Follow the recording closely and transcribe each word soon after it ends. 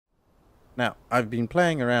Now, I've been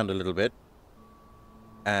playing around a little bit,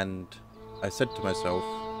 and I said to myself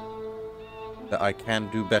that I can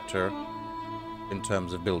do better in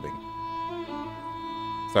terms of building.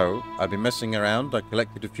 So, I've been messing around. I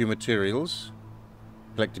collected a few materials,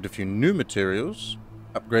 collected a few new materials,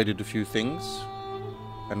 upgraded a few things,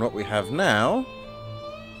 and what we have now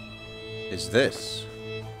is this,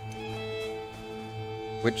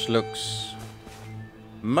 which looks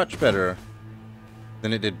much better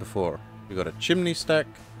than it did before. We got a chimney stack,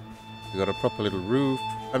 we got a proper little roof.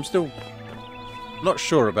 I'm still not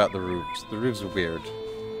sure about the roofs. The roofs are weird.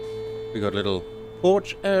 We got a little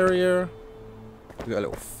porch area. We got a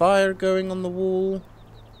little fire going on the wall.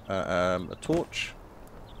 A torch.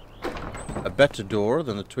 A better door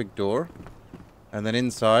than the twig door. And then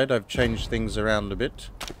inside I've changed things around a bit.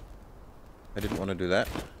 I didn't want to do that.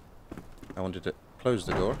 I wanted to close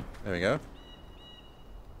the door. There we go.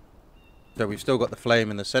 So we've still got the flame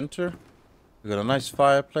in the center. We've got a nice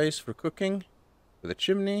fireplace for cooking with a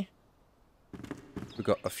chimney. We've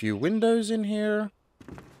got a few windows in here.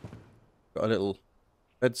 Got a little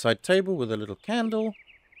bedside table with a little candle.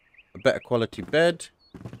 A better quality bed.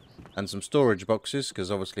 And some storage boxes,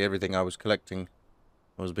 because obviously everything I was collecting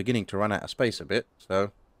I was beginning to run out of space a bit.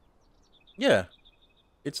 So, yeah,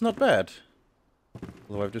 it's not bad.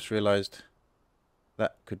 Although I've just realized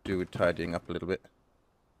that could do with tidying up a little bit.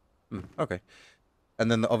 Okay.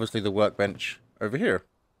 And then obviously the workbench over here.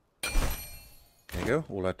 There you go,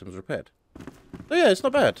 all items repaired. So yeah, it's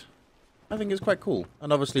not bad. I think it's quite cool.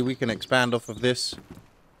 And obviously we can expand off of this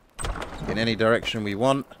in any direction we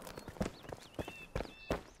want.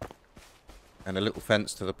 And a little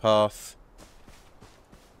fence to the path.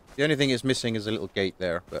 The only thing it's missing is a little gate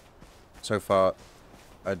there, but so far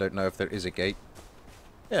I don't know if there is a gate.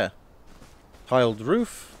 Yeah. Tiled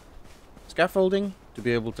roof. Scaffolding to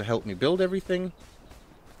be able to help me build everything.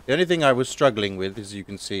 The only thing I was struggling with, as you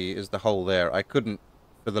can see, is the hole there. I couldn't,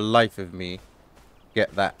 for the life of me,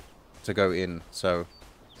 get that to go in. So,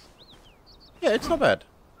 yeah, it's not bad.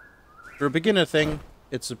 For a beginner thing,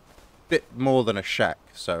 it's a bit more than a shack.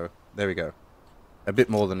 So, there we go. A bit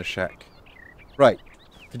more than a shack. Right.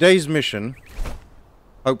 Today's mission,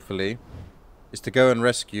 hopefully, is to go and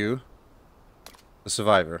rescue the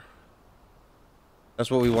survivor. That's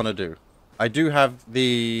what we want to do. I do have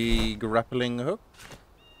the grappling hook.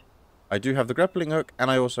 I do have the grappling hook,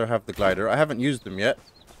 and I also have the glider. I haven't used them yet,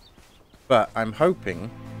 but I'm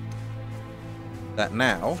hoping that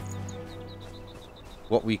now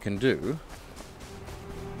what we can do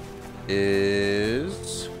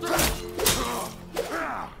is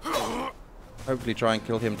hopefully try and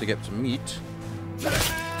kill him to get some meat.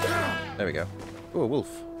 There we go. Oh, a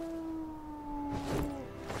wolf.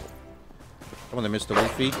 Come on then, Mr.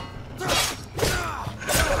 Wolfie.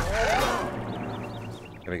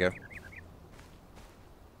 There we go.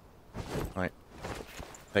 Right.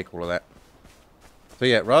 Take all of that. So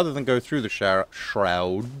yeah, rather than go through the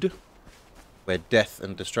shroud, where death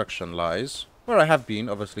and destruction lies, where I have been,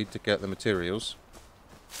 obviously, to get the materials,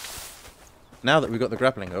 now that we've got the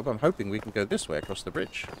grappling hook, I'm hoping we can go this way across the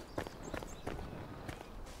bridge.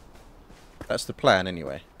 That's the plan,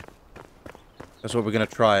 anyway. That's what we're going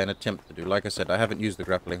to try and attempt to do. Like I said, I haven't used the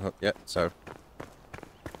grappling hook yet, so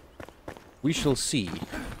we shall see.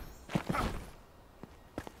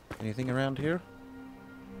 Anything around here?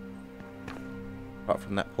 Apart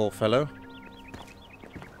from that poor fellow.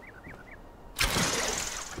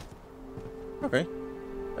 Okay.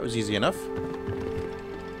 That was easy enough.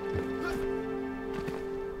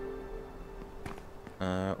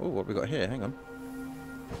 Oh, what have we got here? Hang on.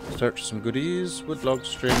 Search some goodies. Wood, log,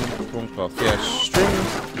 string, corn cloth. Yeah,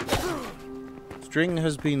 string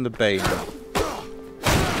has been the bane.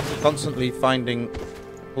 Constantly finding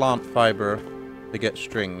plant fiber to get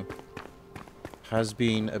string has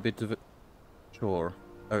been a bit of a chore.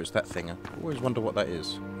 Oh, it's that thing. I always wonder what that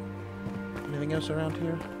is. Anything else around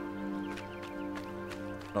here?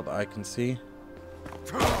 Not that I can see.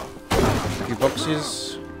 A few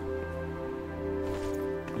boxes.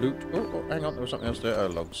 Loot. Oh, hang on. There was something else there. Oh,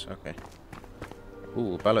 logs. Okay.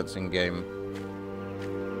 Ooh, balancing game.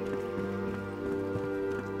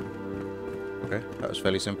 Okay, that was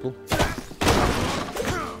fairly simple.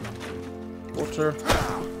 Water.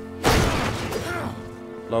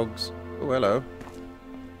 Logs. Oh, hello.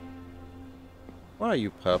 Why are you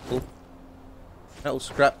purple? Metal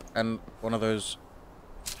scrap and one of those...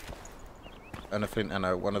 and a flint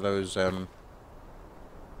ammo. One of those,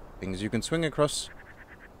 things you can swing across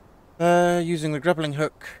using the grappling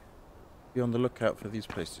hook. Be on the lookout for these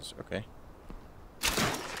places. Okay.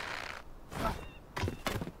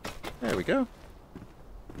 There we go.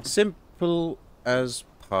 Simple as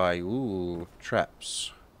Verify. Ooh,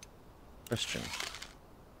 traps. Question.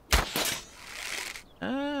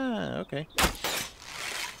 Ah, okay.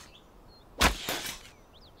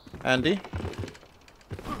 Andy.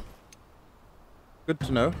 Good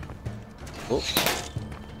to know. Oh.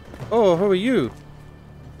 Oh, who are you?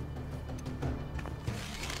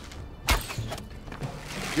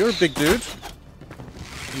 You're a big dude.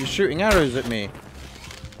 You're shooting arrows at me.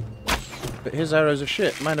 But his arrows are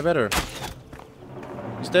shit. Mine are better.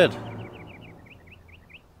 He's dead.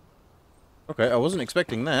 Okay, I wasn't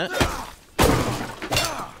expecting that.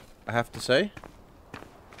 I have to say.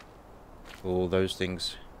 All those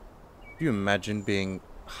things. Can you imagine being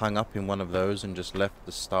hung up in one of those and just left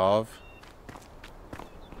to starve?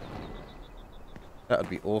 That would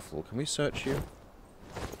be awful. Can we search you?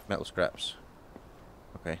 Metal scraps.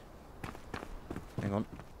 Okay. Hang on.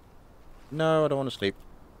 No, I don't want to sleep.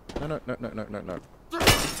 No, no, no, no, no, no, no.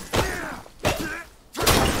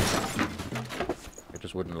 They're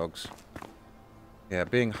just wooden logs. Yeah,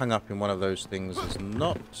 being hung up in one of those things is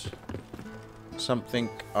not something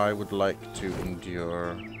I would like to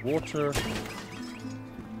endure. Water.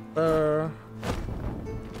 Go.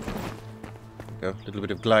 A little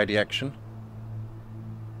bit of glidey action.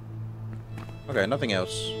 Okay, nothing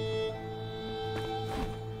else.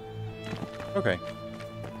 Okay.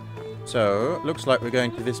 So, looks like we're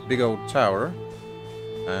going to this big old tower.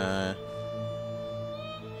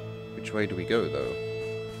 Which way do we go, though?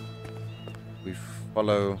 We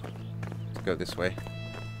follow... Let's go this way.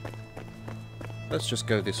 Let's just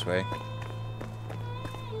go this way.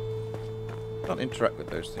 Can't interact with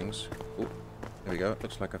those things. Oh, there we go.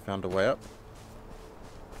 Looks like I found a way up.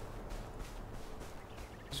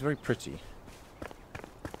 It's very pretty.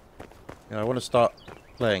 Yeah, I want to start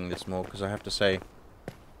playing this more because I have to say,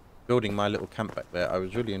 building my little camp back there, I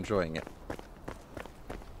was really enjoying it.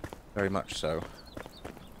 Very much so.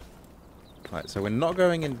 Right, so we're not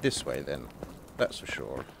going in this way then. That's for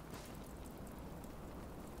sure.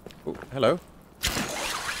 Oh, hello.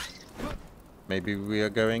 Maybe we are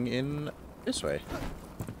going in this way.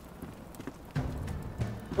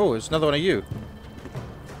 Oh, it's another one of you.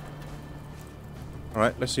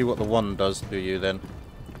 Alright, let's see what the one does to you then.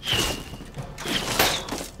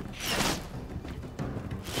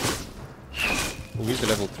 Oh, he's a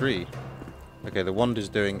level 3. Okay, the wand is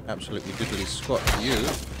doing absolutely diddly squat to you.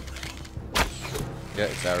 Yeah,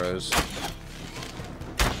 it's arrows.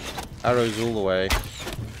 Arrows all the way.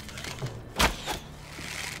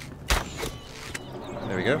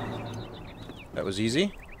 There we go. That was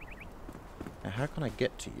easy. Now, how can I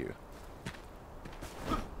get to you?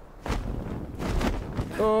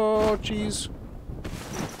 Oh, jeez.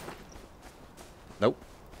 Nope.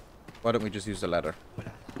 Why don't we just use the ladder?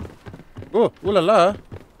 Oh, ooh la la.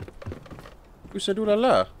 Who said ooh la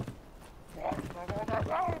la?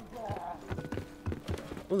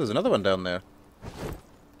 Oh, there's another one down there.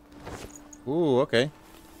 Ooh, okay.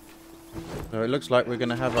 So it looks like we're going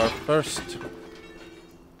to have our first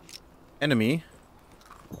enemy.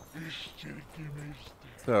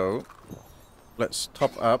 So, let's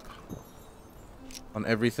top up on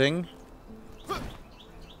everything.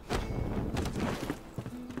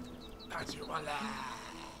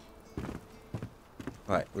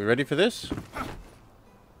 Right, we ready for this?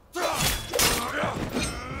 Woo!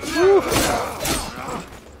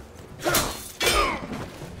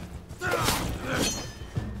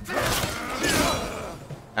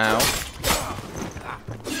 Ow.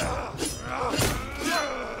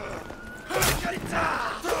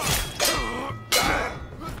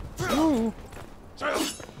 Ooh.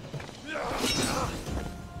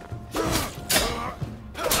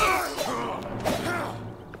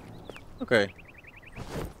 Okay.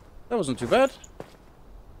 That wasn't too bad.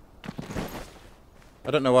 I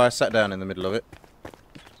don't know why I sat down in the middle of it.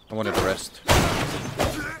 I wanted to rest.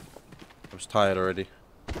 I was tired already.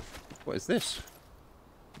 What is this?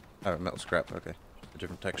 Oh, metal scrap. Okay. A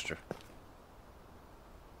different texture.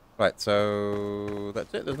 Right, so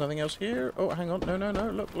that's it. There's nothing else here. Oh, hang on. No, no,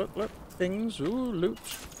 no. Look, look, look. Things. Ooh, loot.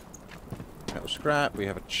 Metal scrap. We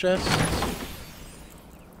have a chest.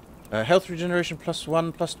 Health regeneration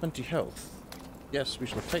 +1, +20 health. Yes, we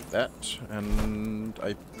shall take that. And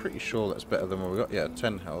I'm pretty sure that's better than what we got. Yeah,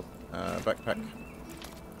 10 health. Backpack.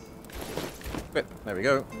 Bit. There we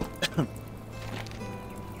go.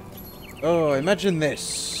 Oh, imagine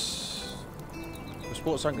this. The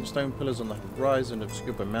sport sunken stone pillars on the horizon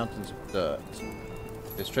obscured by mountains of dirt.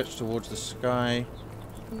 They stretch towards the sky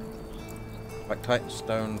like titan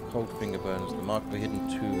stone, cold finger burns, the mark of a hidden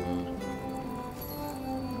tomb.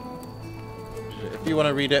 If you want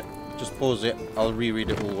to read it, just pause it. I'll reread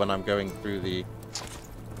it all when I'm going through the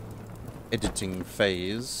editing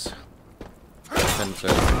phase. Then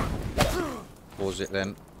to pause it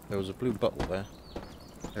then. There was a blue bottle there.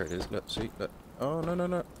 There it is. Let's see. Look. Oh, no, no,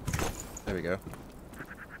 no. There we go.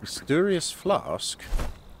 Mysterious flask?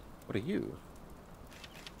 What are you?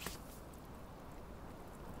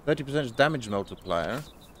 30% damage multiplier.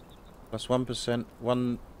 Plus 1%.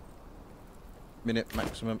 1 minute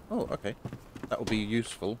maximum. Oh, okay. That will be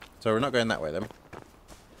useful. So we're not going that way then.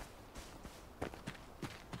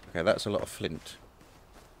 Okay, that's a lot of flint.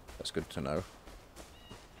 That's good to know.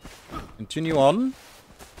 Continue on.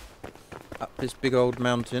 Up this big old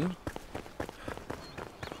mountain.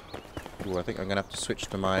 Ooh, I think I'm going to have to switch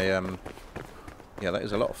to my... Yeah, that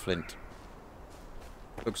is a lot of flint.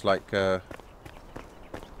 Looks like... what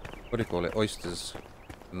do you call it? Oysters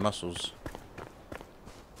and mussels.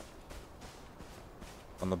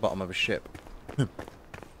 On the bottom of a ship.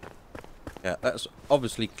 Yeah, that's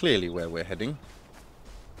obviously clearly where we're heading.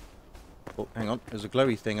 Oh, hang on. There's a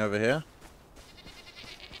glowy thing over here.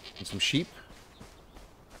 And some sheep.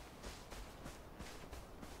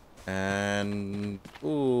 And...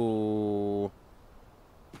 Ooh.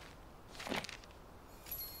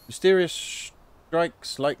 Mysterious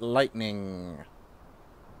strikes like lightning.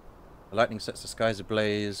 The lightning sets the skies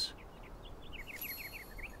ablaze.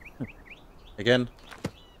 Again.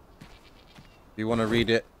 If you want to read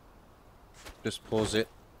it, just pause it.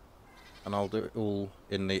 And I'll do it all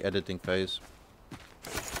in the editing phase.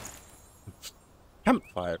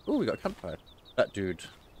 Campfire. Oh, we got a campfire. That dude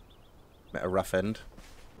met a rough end.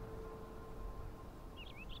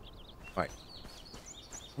 Right.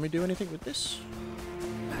 Can we do anything with this?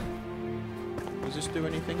 Does this do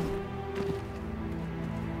anything?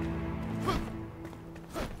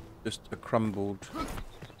 Just a crumbled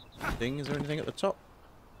thing. Is there anything at the top?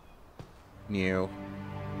 No.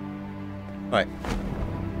 Right.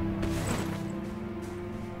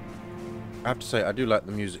 I have to say, I do like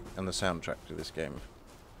the music and the soundtrack to this game.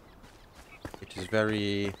 It is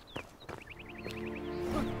very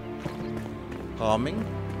calming,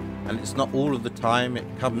 and it's not all of the time. It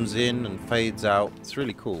comes in and fades out. It's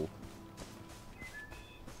really cool.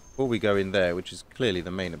 Before we go in there, which is clearly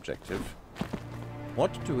the main objective,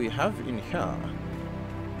 what do we have in here?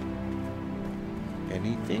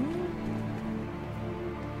 Anything?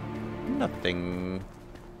 Nothing.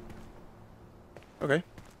 Okay.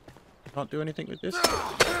 Can't do anything with this.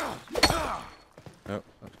 Oh,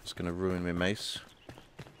 that's just going to ruin my mace.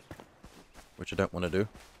 Which I don't want to do.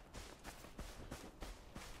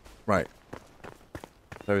 Right.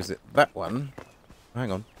 So is it that one?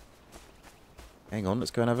 Hang on. Hang on,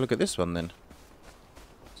 let's go and have a look at this one then.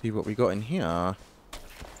 See what we got in here.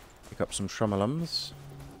 Pick up some shrumalums.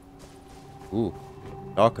 Ooh.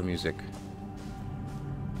 Darker music.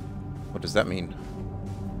 What does that mean?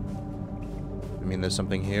 I mean, there's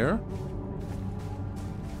something here.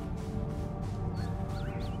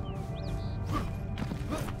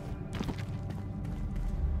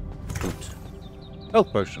 Fruit.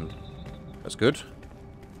 Health potion. That's good.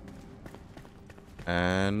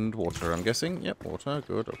 And water, I'm guessing. Yep, water.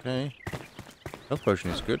 Good, okay. Health potion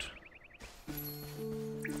is good.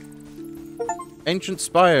 Ancient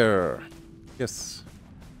spire. Yes.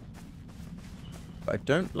 But I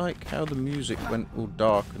don't like how the music went all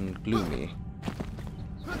dark and gloomy.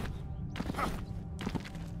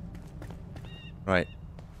 Right.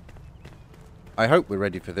 I hope we're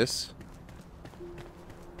ready for this.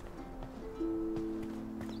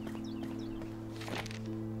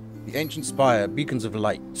 The ancient spire, beacons of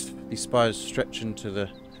light. These spires stretch into the...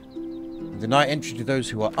 deny entry to those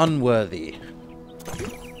who are unworthy.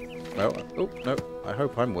 Well, oh, no. I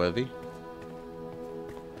hope I'm worthy.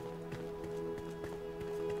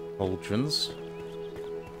 Pauldrons.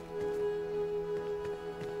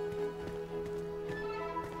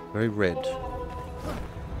 Very red.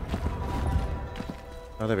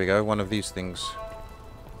 Oh, there we go. One of these things.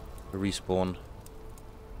 The respawn.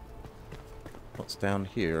 What's down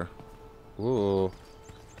here? Whoa.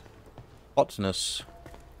 Hotness.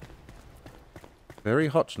 Very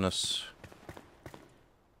hotness.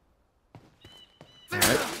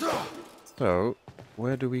 Right. So,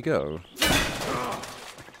 where do we go?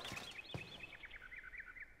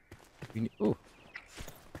 We need, ooh.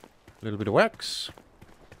 A little bit of wax.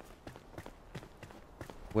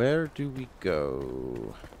 Where do we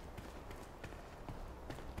go?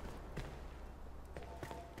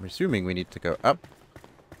 I'm assuming we need to go up.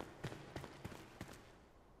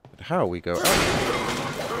 But how we go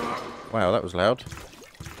up? Wow, that was loud.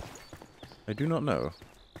 I do not know.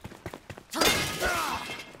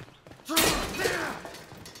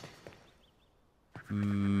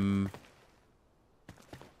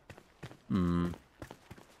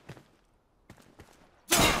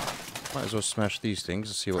 Might as well smash these things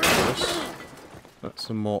and see what it does. That's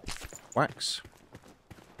some more wax.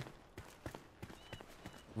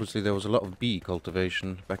 Obviously there was a lot of bee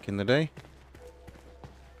cultivation back in the day.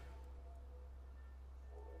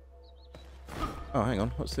 Oh, hang on.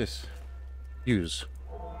 What's this? Use.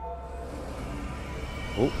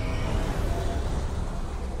 Oh.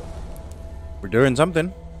 We're doing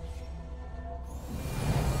something.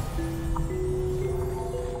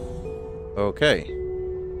 Okay.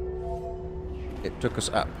 It took us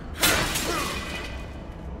up.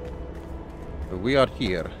 So we are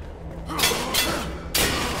here.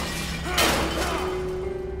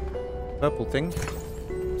 Purple thing.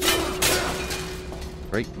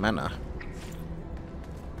 Great mana.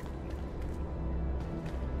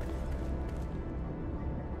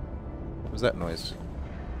 What was that noise?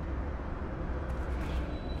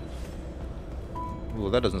 Ooh,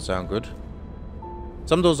 that doesn't sound good.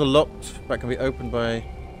 Some doors are locked, but can be opened by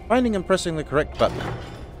finding and pressing the correct button.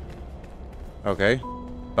 Okay.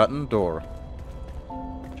 Button, door.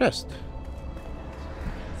 Chest.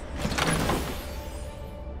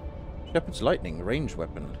 Shepherd's Lightning, range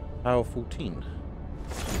weapon. Power 14.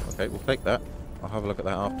 Okay, we'll take that. I'll have a look at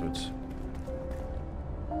that afterwards.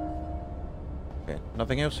 Okay,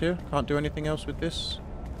 nothing else here? Can't do anything else with this?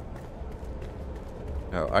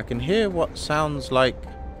 No, I can hear what sounds like...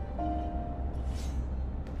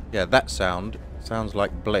 Yeah, that sound sounds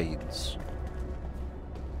like blades.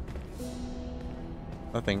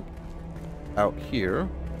 Nothing out here.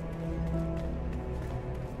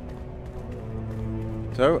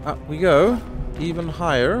 So, up we go. Even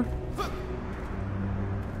higher.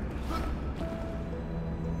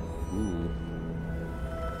 Ooh.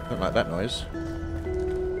 Don't like that noise.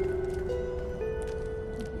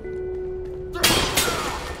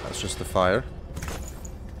 That's just the fire.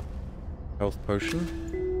 Health potion.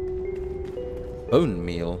 Bone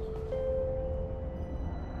meal.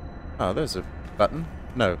 Oh, there's a button.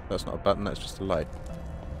 No, that's not a button, that's just a light.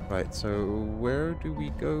 Right, so where do we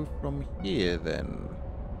go from here then?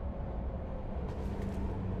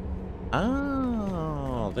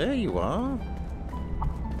 Ah, there you are.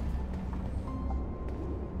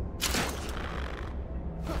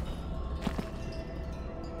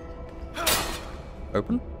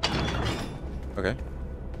 Open? Okay.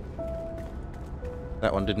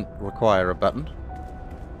 That one didn't require a button.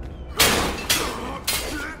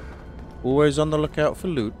 Always on the lookout for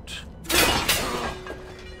loot.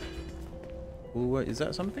 Ooh, is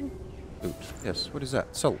that something? Loot. Yes, what is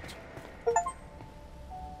that? Salt.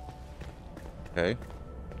 Okay.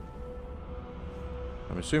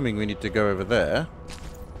 I'm assuming we need to go over there.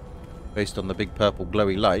 Based on the big purple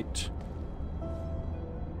glowy light.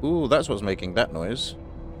 Ooh, that's what's making that noise.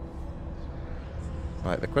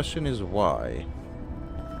 Right, the question is why?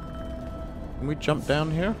 Can we jump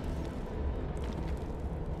down here?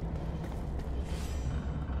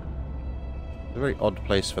 It's a very odd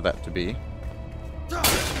place for that to be.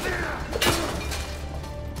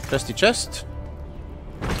 Chesty chest.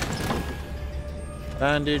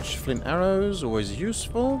 Bandage, flint arrows, always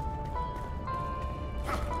useful.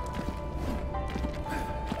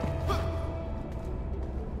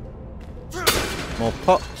 More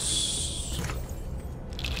pots.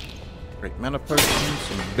 Great mana potions,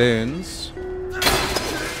 some bones.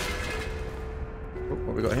 Oh,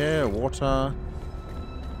 what we got here? Water.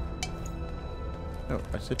 Oh,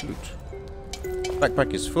 I said loot.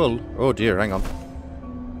 Backpack is full. Oh dear, hang on.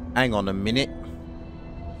 Hang on a minute.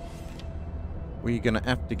 We're gonna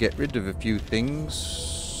have to get rid of a few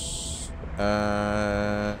things.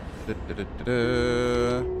 Get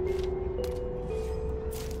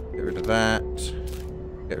rid of that.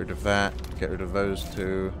 Get rid of that. Get rid of those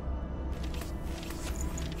two.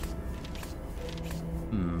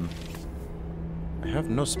 I have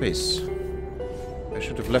no space. I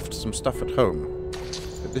should have left some stuff at home.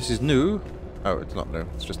 But this is new. Oh, it's not new.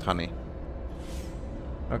 It's just honey.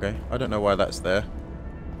 Okay, I don't know why that's there.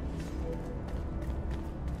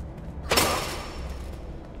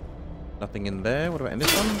 Nothing in there. What about in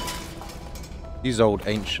this one? These old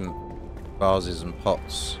ancient vases and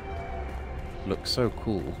pots look so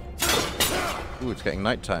cool. Ooh, it's getting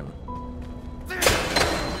nighttime.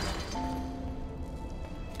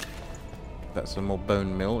 That's some more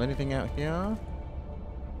bone meal. Anything out here?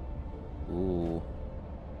 Ooh.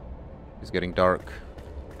 It's getting dark.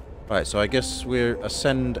 Right, so I guess we'll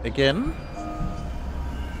ascend again.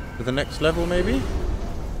 To the next level, maybe?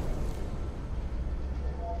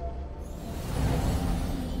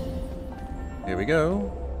 Here we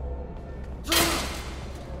go.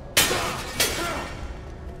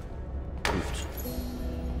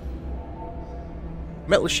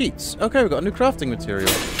 Metal sheets. Okay, we've got a new crafting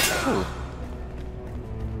material. Cool.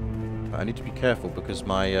 I need to be careful because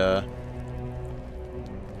my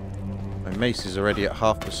my mace is already at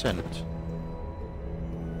 0.5%.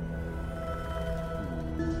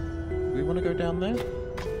 Do we want to go down there?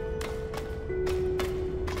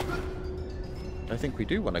 I think we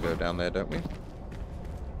do want to go down there, don't we?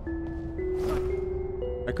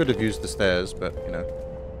 I could have used the stairs, but, you know,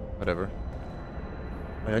 whatever.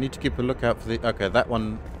 I need to keep a lookout for the... Okay, that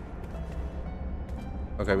one...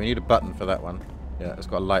 Okay, we need a button for that one. Yeah, it's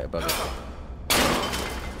got a light above it.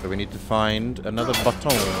 So we need to find another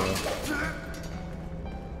button.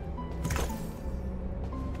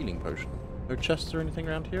 Healing potion. No chests or anything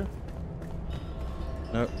around here?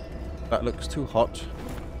 No. That looks too hot.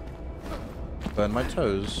 Burn my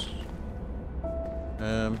toes.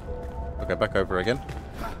 Okay, back over again.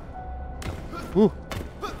 Woo!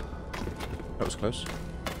 That was close.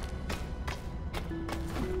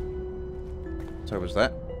 So was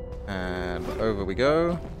that. And over we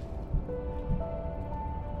go.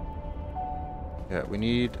 Yeah, we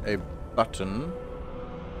need a button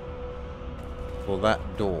for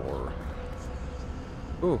that door.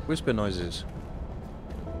 Ooh, whisper noises.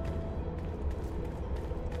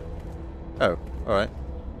 Oh, alright.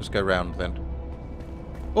 Let's go round then.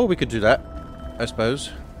 Or we could do that, I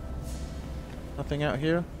suppose. Nothing out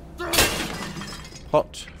here.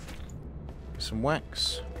 Pot. Some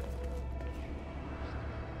wax.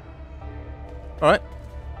 Alright.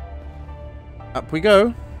 Up we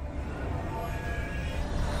go.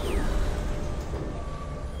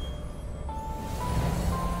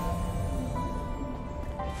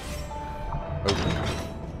 Open.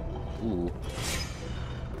 Ooh.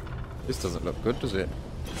 This doesn't look good, does it?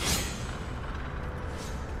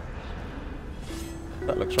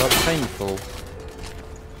 That looks rather painful.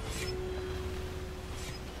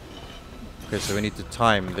 Okay, so we need to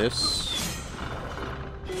time this.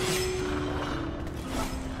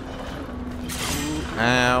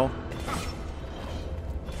 Ow.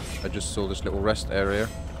 I just saw this little rest area.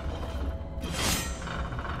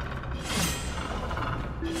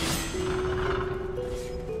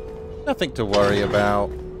 Nothing to worry about.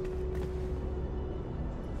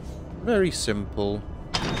 Very simple.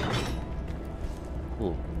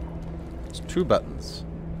 Ooh. It's 2 buttons.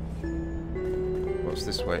 What's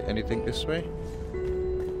this way? Anything this way?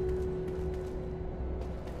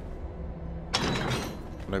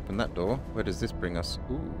 Can open that door. Where does this bring us?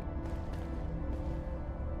 Ooh.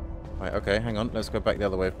 Right, okay, hang on. Let's go back the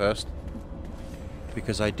other way first.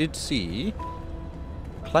 Because I did see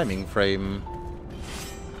a climbing frame.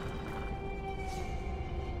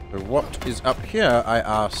 So what is up here, I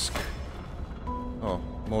ask? Oh,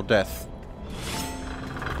 more death.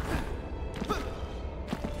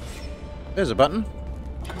 There's a button.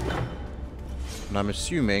 And I'm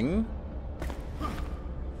assuming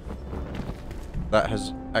that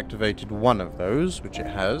has activated one of those, which it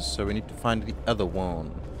has, so we need to find the other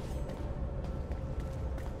one.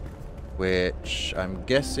 Which I'm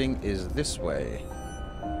guessing is this way.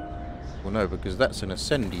 Well, no, because that's an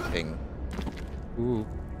ascendy thing. Ooh.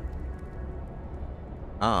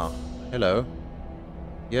 Ah, hello.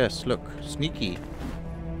 Yes, look, sneaky.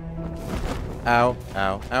 Ow,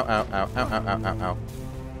 ow, ow, ow, ow, ow, ow, ow, ow, ow.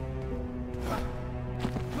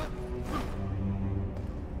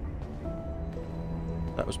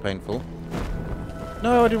 That was painful.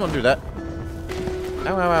 No, I didn't want to do that.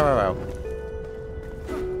 Ow, ow, ow, ow,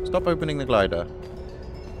 ow. Stop opening the glider.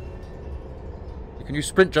 You can use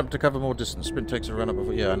sprint jump to cover more distance. Sprint takes a run up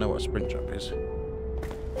before... Yeah, I know what a sprint jump is.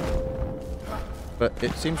 But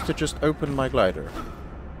it seems to just open my glider.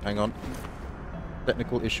 Hang on.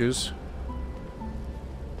 Technical issues.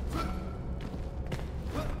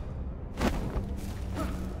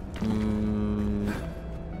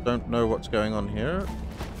 Don't know what's going on here.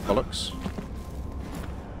 Bollocks.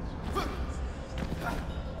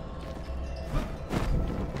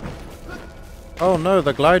 Oh no,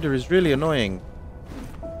 the glider is really annoying.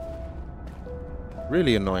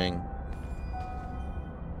 Really annoying.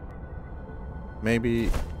 Maybe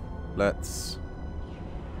let's...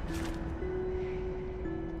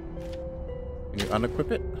 Can you unequip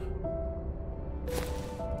it?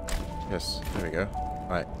 Yes, there we go.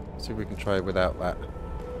 Right, let's see if we can try without that.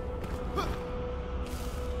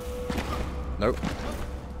 Nope.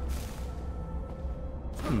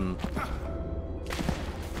 Hmm.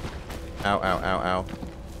 Ow, ow, ow, ow.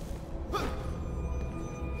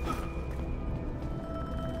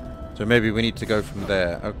 So maybe we need to go from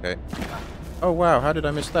there. Okay. Oh wow, how did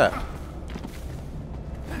I miss that?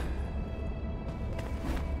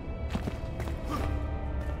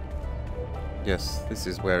 Yes, this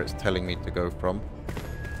is where it's telling me to go from.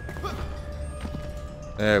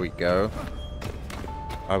 There we go.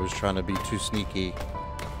 I was trying to be too sneaky.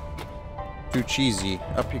 Too cheesy.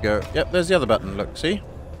 Up you go. Yep, there's the other button. Look, see?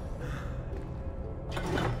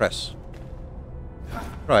 Press.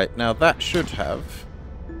 Right, now that should have,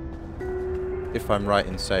 if I'm right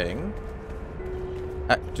in saying,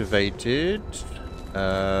 activated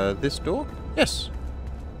this door? Yes.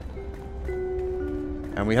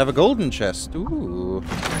 And we have a golden chest. Ooh.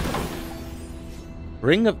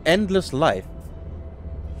 Ring of Endless Life.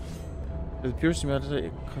 With purity matter,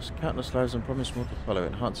 it costs countless lives and promise more to follow. It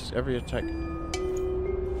enhances every attack.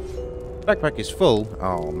 Backpack is full.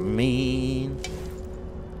 Oh, man.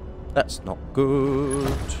 That's not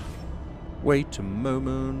good. Wait a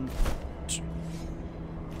moment.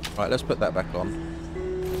 Right, let's put that back on.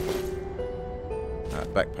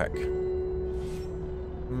 Backpack.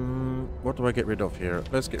 What do I get rid of here?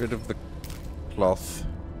 Let's get rid of the cloth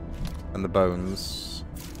and the bones.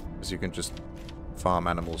 Because you can just farm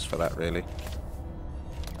animals for that, really.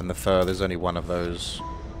 And the fur, there's only one of those.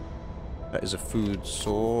 That is a food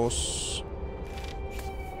source.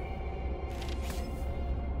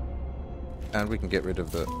 And we can get rid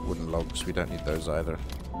of the wooden logs. We don't need those either.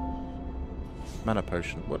 Mana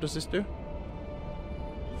potion. What does this do?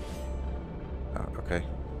 Oh, okay.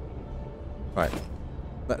 Right.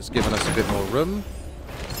 That's given us a bit more room.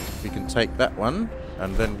 We can take that one,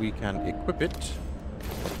 and then we can equip it.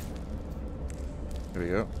 Here we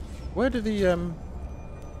go. Where do the,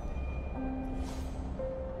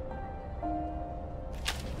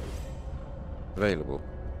 available.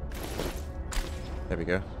 There we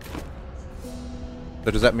go.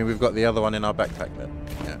 So does that mean we've got the other one in our backpack then?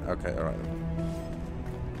 Yeah, okay, alright.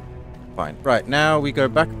 Fine. Right, now we go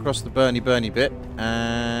back across the burny bit,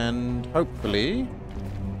 and hopefully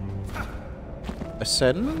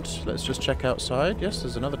ascend. Let's just check outside. Yes,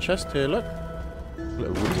 there's another chest here, look. A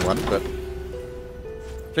little wooden one, but...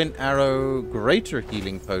 Flint arrow, greater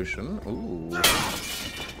healing potion. Ooh.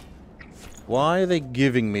 Why are they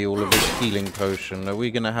giving me all of this healing potion? Are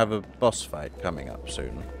we going to have a boss fight coming up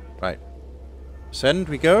soon? Right. Ascend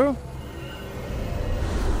we go.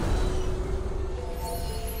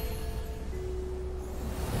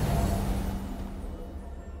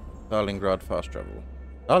 Stalingrad fast travel.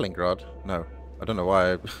 Stalingrad? No. I don't know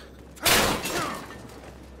why.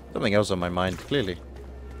 Something else on my mind, clearly.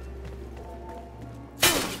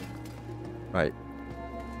 Right.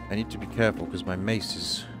 I need to be careful because my mace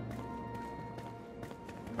is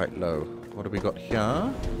quite low. What have we got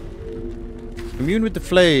here? Commune with the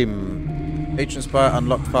flame. Ancient Spire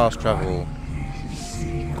unlocked fast travel.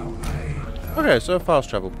 Okay, so a fast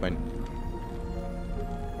travel point.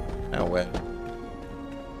 Now where?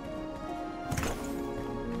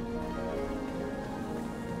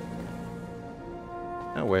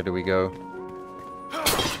 Now where do we go?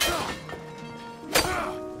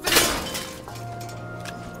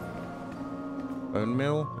 Bone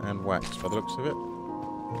mill and wax by the looks of it.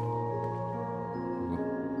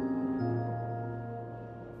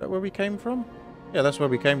 Is that where we came from? Yeah, that's where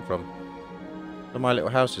we came from. So my little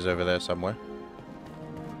house is over there somewhere.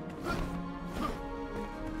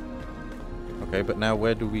 Okay, but now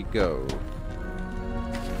where do we go?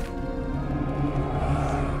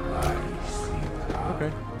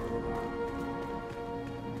 Okay.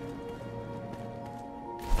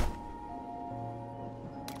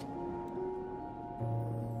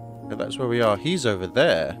 Yeah, that's where we are. He's over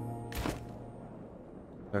there.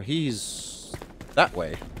 So he's that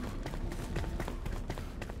way.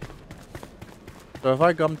 So have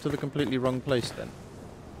I gone to the completely wrong place then?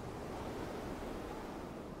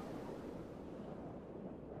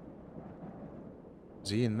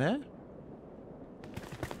 Is he in there?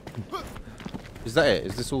 Is that it?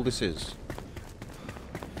 Is this all this is?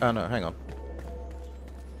 Oh no, hang on.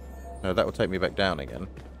 No, that will take me back down again.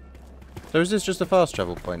 So is this just a fast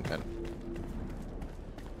travel point then?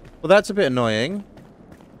 Well, that's a bit annoying.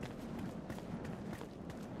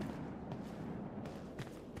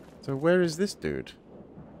 So where is this dude?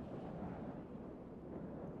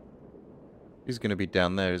 He's going to be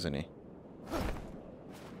down there, isn't he?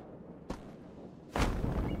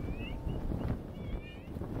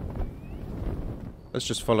 Let's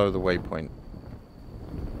just follow the waypoint.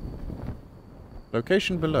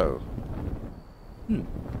 Location below.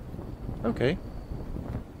 Okay.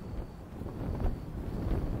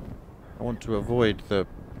 I want to avoid the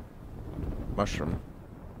mushroom.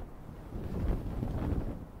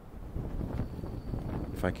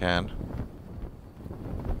 If I can.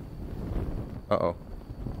 Uh-oh.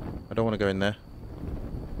 I don't want to go in there.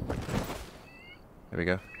 There we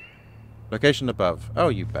go. Location above. Oh,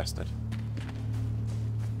 you bastard.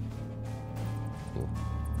 Cool.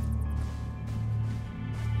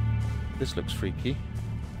 This looks freaky.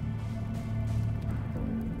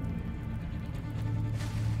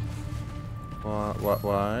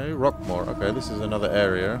 Why? Rockmore. Okay, this is another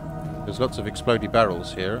area. There's lots of explodey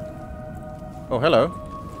barrels here. Oh, hello.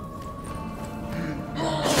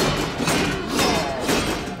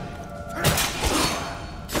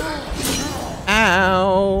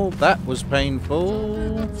 Ow! That was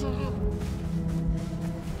painful.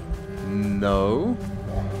 No.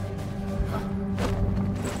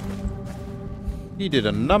 He did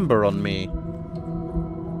a number on me.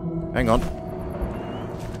 Hang on.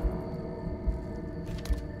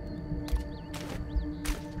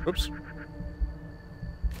 Oops.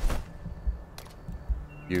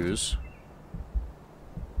 Use.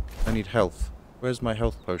 I need health. Where's my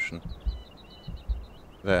health potion?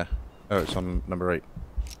 There. Oh, it's on number 8.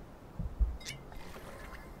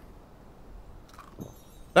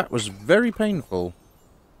 That was very painful.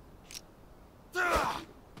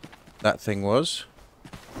 That thing was.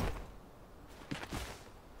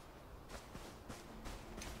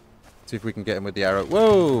 See if we can get him with the arrow.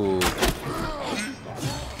 Whoa!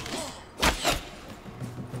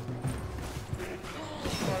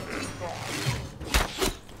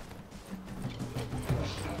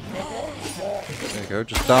 There you go,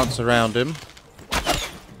 just dance around him.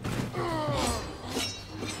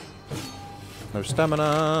 No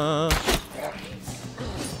stamina.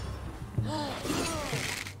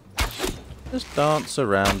 Just dance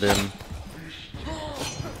around him.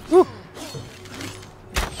 Woo.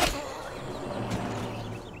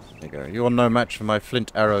 There you go. You're no match for my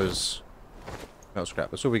flint arrows. Oh,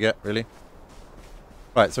 scrap. That's all we get, really.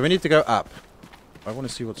 Right, so we need to go up. I want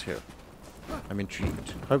to see what's here. I'm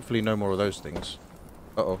intrigued. Hopefully no more of those things.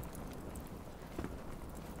 Uh-oh.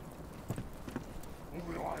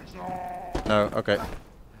 No, okay.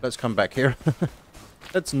 Let's come back here.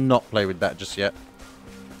 Let's not play with that just yet.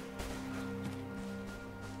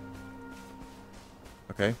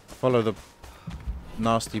 Okay, follow the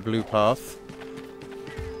nasty blue path.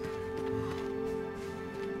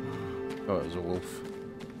 Oh, it was a wolf.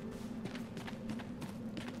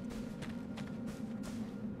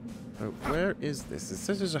 So, where is this? It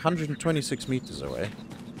says it's 126 meters away.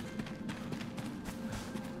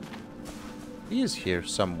 He is here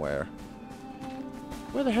somewhere.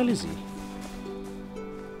 Where the hell is he?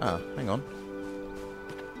 Ah, hang on.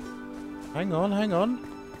 Hang on, hang on.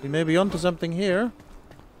 We may be onto something here.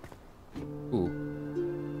 Ooh.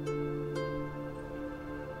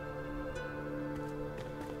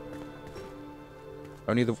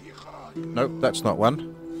 Only the... Nope, that's not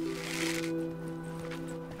one.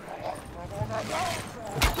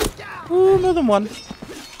 Ooh, more than one.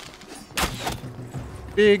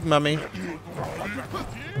 Big mummy.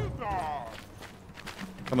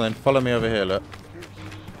 Come on then, follow me over here, look.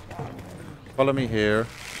 Follow me here.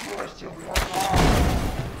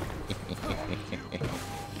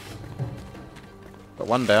 Got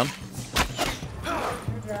one down.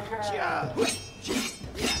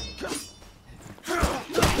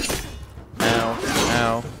 Ow,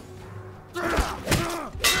 ow.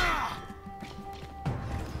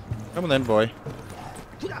 Come on then, boy.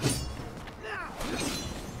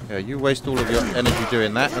 Yeah, you waste all of your energy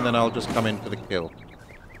doing that, and then I'll just come in for the kill.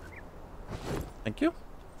 Thank you.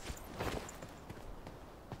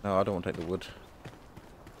 No, I don't want to take the wood.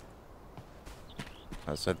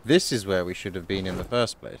 Oh, so this is where we should have been in the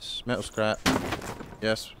first place. Metal scrap.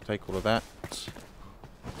 Yes, take all of that.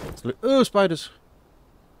 Oh, spiders!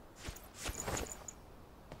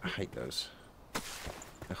 I hate those.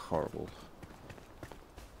 They're horrible.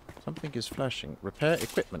 Something is flashing. Repair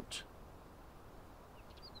equipment.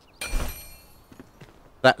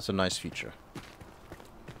 That's a nice feature.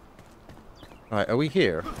 Right, are we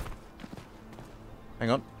here? Hang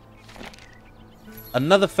on.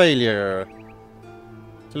 Another failure.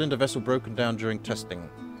 Cylinder vessel broken down during testing.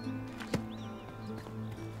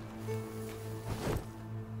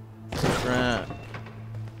 Scrap.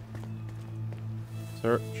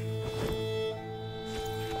 Search.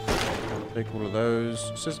 Take all of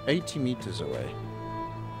those. It says 80 meters away.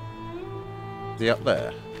 Is he up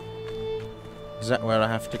there? Is that where I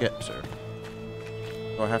have to get to?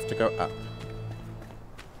 Or I have to go up?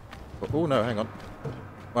 Oh no, hang on.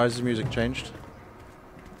 Why has the music changed?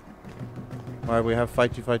 Why we have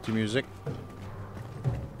fighty fighty music?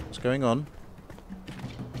 What's going on?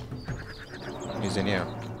 He's in here.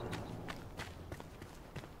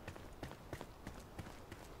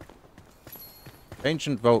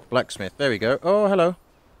 Ancient Vault Blacksmith. There we go. Oh, hello.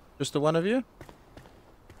 Just the one of you?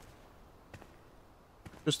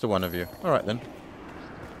 Just the one of you. Alright then.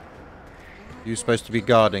 You're supposed to be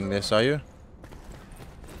guarding this, are you?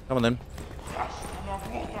 Come on then.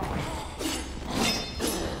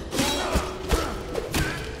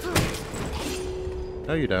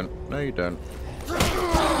 No, you don't. No, you don't. Ow,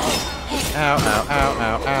 ow, ow,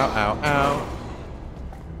 ow, ow, ow, ow.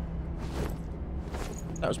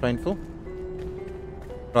 That was painful.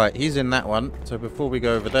 Right, he's in that one. So before we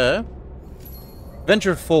go over there...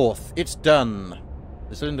 Venture forth. It's done.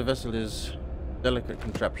 The cylinder vessel is delicate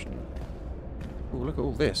contraption. Oh, look at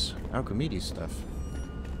all this. Alchemy stuff.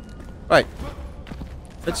 Right.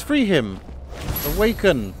 Let's free him.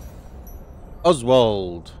 Awaken.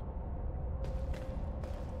 Oswald.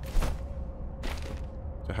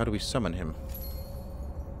 So how do we summon him?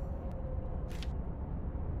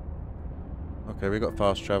 Okay, we got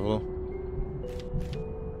fast travel.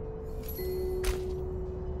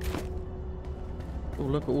 Oh,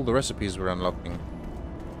 look at all the recipes we're unlocking.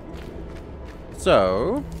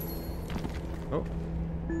 So... Oh.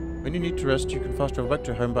 When you need to rest, you can fast travel back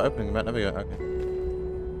to home by opening the map. There we go. Okay.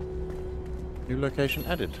 New location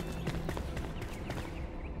added.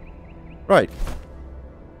 Right.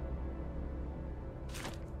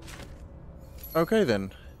 Okay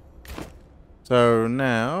then. So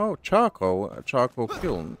now, charcoal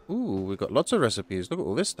kiln. Ooh, we've got lots of recipes. Look at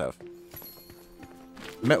all this stuff.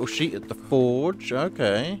 Metal sheet at the forge.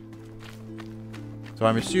 Okay. So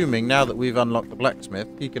I'm assuming now that we've unlocked the blacksmith,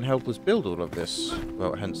 he can help us build all of this.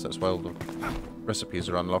 Well, hence that's why all the recipes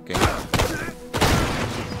are unlocking.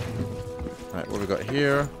 Right, what have we got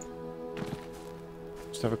here?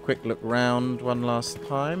 Just have a quick look round one last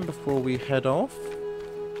time before we head off.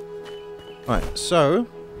 Right, so...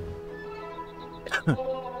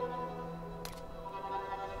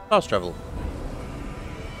 fast travel.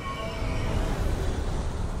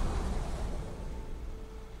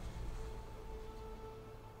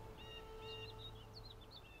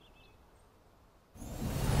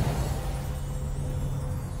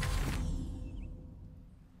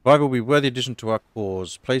 Survival will be a worthy addition to our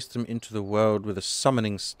cause. Place them into the world with a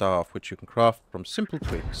summoning staff, which you can craft from simple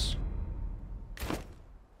twigs.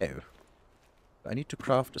 Oh. I need to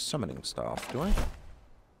craft a summoning staff, do I?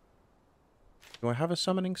 Do I have a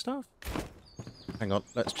summoning staff? Hang on,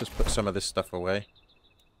 let's just put some of this stuff away.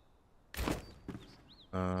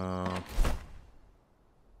 Bum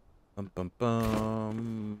bum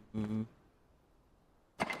bum.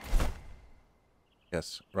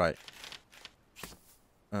 Yes, right.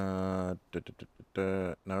 No.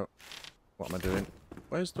 What am I doing?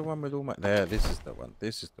 Where's the one with all my... There, this is the one.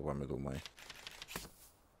 This is the one with all my...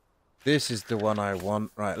 This is the one I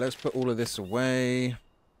want. Right, let's put all of this away.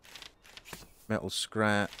 Metal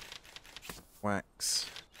scrap. Wax.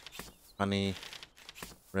 Honey.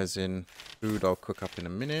 Resin. Food I'll cook up in a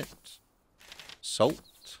minute.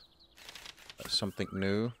 Salt. That's something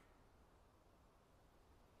new.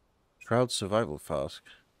 Shroud survival flask.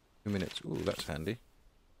 2 minutes. Ooh, that's handy.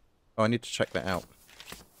 Oh, I need to check that out.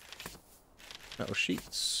 Metal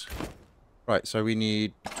sheets. Right, so we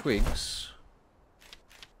need twigs.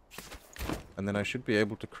 And then I should be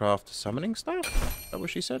able to craft a summoning staff? Is that what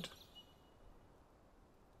she said?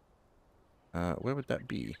 Where would that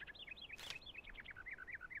be?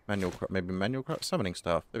 Manual craft, maybe manual craft? Summoning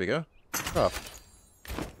staff. There we go. Craft.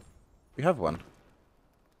 We have one.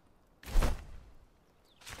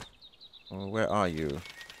 Oh, where are you?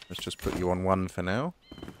 Let's just put you on 1 for now.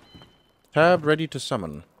 Tab ready to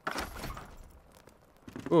summon.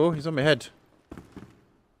 Oh, he's on my head.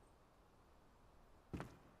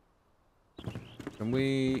 Can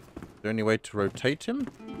we... Is there any way to rotate him?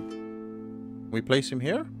 Can we place him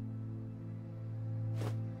here?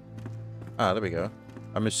 Ah, there we go.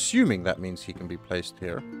 I'm assuming that means he can be placed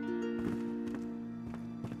here.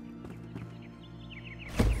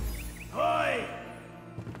 Oi!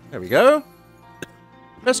 There we go.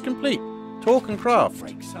 Quest complete. Talk and craft.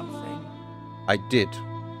 Break something. I did.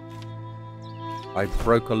 I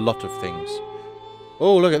broke a lot of things.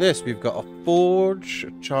 Oh, look at this. We've got a forge,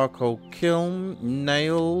 a charcoal kiln,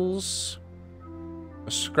 nails,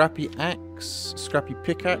 a scrappy axe, scrappy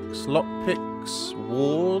pickaxe, lockpicks,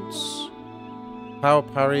 wards, power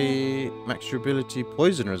parry, max durability,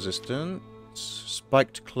 poison resistance,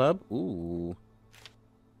 spiked club. Ooh.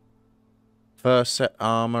 Fur set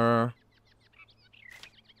armor.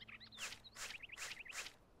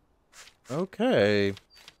 Okay.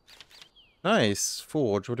 Nice.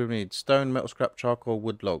 Forge. What do we need? Stone, metal scrap, charcoal,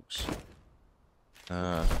 wood logs.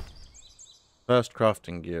 First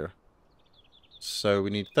crafting gear. So we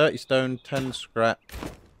need 30 stone, 10 scrap.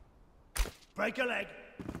 Break a leg.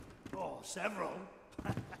 Or several.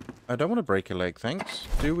 I don't want to break a leg, thanks.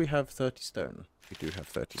 Do we have 30 stone? We do have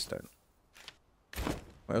 30 stone.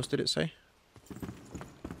 What else did it say?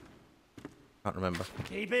 Can't remember.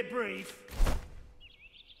 Keep it brief.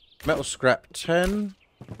 Metal scrap 10.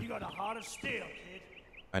 You got a heart of steel, kid.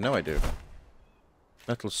 I know I do.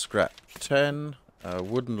 Metal scrap 10.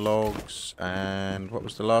 Wooden logs. And what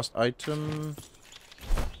was the last item?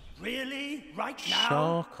 Really? Right now?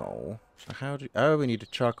 Charcoal. So how do... Oh, we need a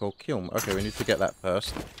charcoal kiln. Okay, we need to get that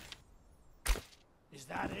first. Is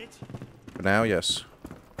that it? For now, yes.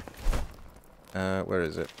 Where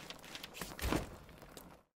is it?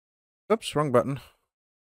 Oops, wrong button.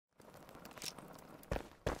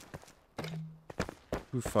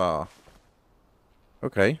 Too far.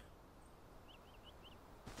 Okay.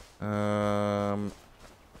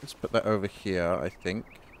 Let's put that over here, I think.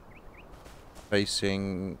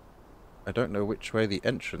 Facing... I don't know which way the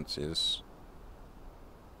entrance is.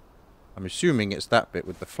 I'm assuming it's that bit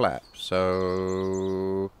with the flap.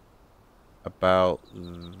 So... about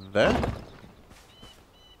there?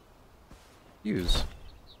 Use.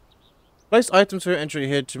 Place items for your entry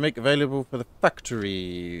here to make available for the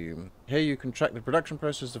factory. Here you can track the production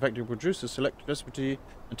process the factory produces. Select recipe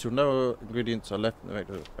until no ingredients are left in the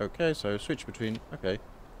factory. Okay, so switch between... Okay.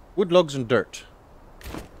 Wood logs and dirt.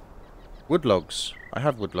 Wood logs. I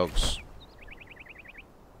have wood logs.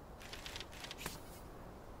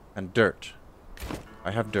 And dirt.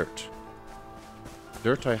 I have dirt.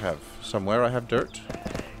 Dirt I have. Somewhere I have dirt.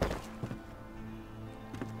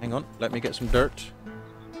 Hang on, let me get some dirt.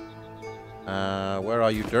 Where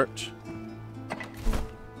are you, dirt?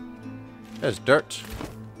 There's dirt.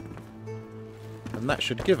 And that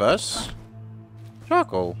should give us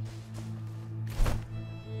charcoal.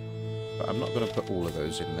 But I'm not going to put all of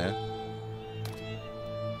those in there.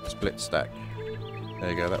 Split stack. There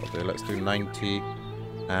you go, that'll do. Let's do 90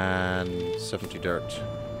 and 70 dirt.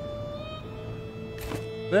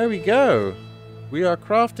 There we go. We are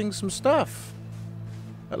crafting some stuff.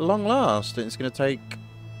 At long last. And it's going to take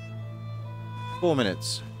 4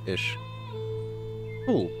 minutes-ish.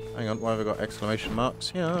 Cool. Hang on, why have I got exclamation marks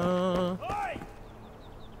here? Oi!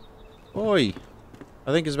 Oi!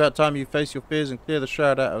 I think it's about time you face your fears and clear the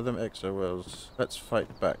shroud out of them exo-worlds. Let's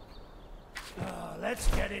fight back. Let's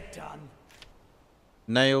get it done.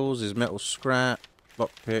 Nails is metal scrap.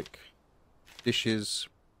 Lockpick. Dishes.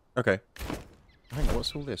 Okay. Hang on,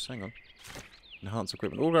 what's all this? Hang on. Enhance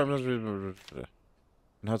equipment. All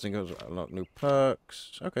enhancing goes unlock new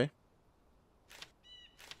perks. Okay.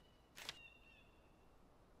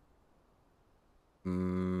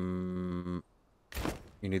 You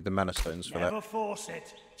need the mana stones for that. Never force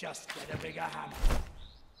it. Just get a bigger hammer.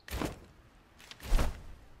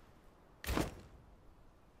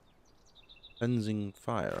 Cleansing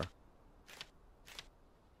fire.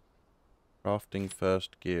 Crafting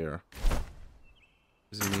first gear. What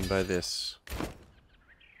does he mean by this?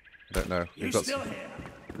 I don't know.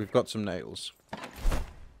 We've got some nails.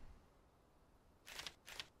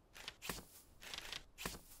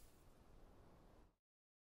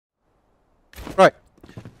 Right.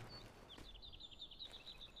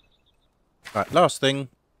 Right, last thing.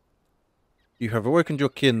 You have awakened your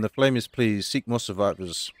kin. The flame is pleased. Seek more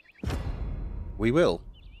survivors. We will.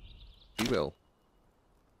 We will.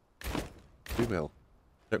 We will.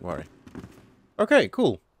 Don't worry. Okay,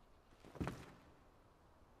 cool.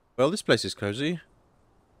 Well, this place is cozy.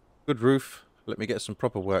 Good roof. Let me get some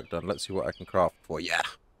proper work done. Let's see what I can craft for you.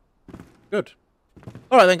 Good.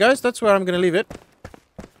 Alright then, guys. That's where I'm going to leave it.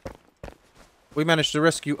 We managed to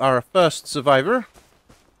rescue our first survivor.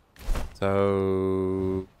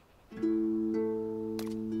 So...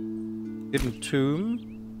 Hidden tomb.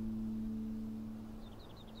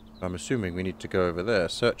 I'm assuming we need to go over there.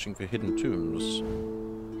 Searching for hidden tombs.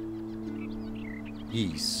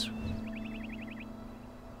 Yes.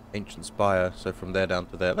 Ancient spire. So from there down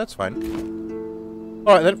to there. That's fine.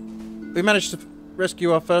 Alright then. We managed to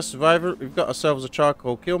rescue our first survivor. We've got ourselves a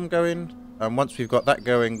charcoal kiln going. And once we've got that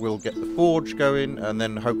going, we'll get the forge going. And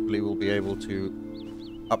then hopefully we'll be able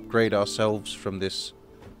to upgrade ourselves from this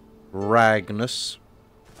ragness.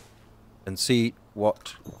 And see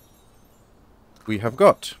what we have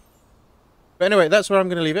got. But anyway, that's where I'm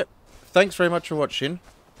going to leave it. Thanks very much for watching.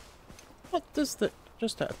 What does the...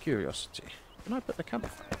 Just out of curiosity. Can I put the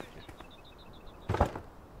campfire here?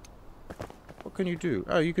 What can you do?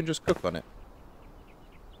 Oh, you can just cook on it.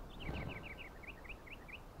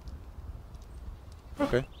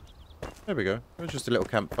 Okay. There we go. It's just a little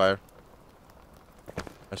campfire.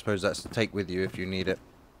 I suppose that's to take with you if you need it.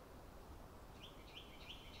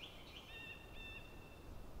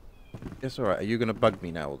 Yes, alright. Are you going to bug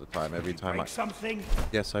me now all the time? Every time I... something?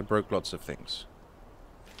 Yes, I broke lots of things.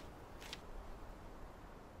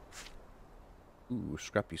 Ooh,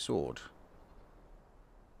 scrappy sword.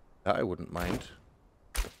 That I wouldn't mind.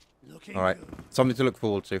 Alright, something to look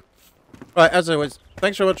forward to. Right, as always,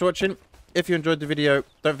 thanks very much for watching. If you enjoyed the video,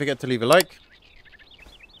 don't forget to leave a like.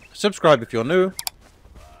 Subscribe if you're new.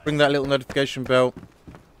 ring that little notification bell,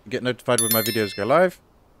 get notified when my videos go live,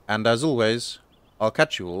 and as always, I'll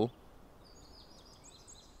catch you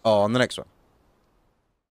all on the next one.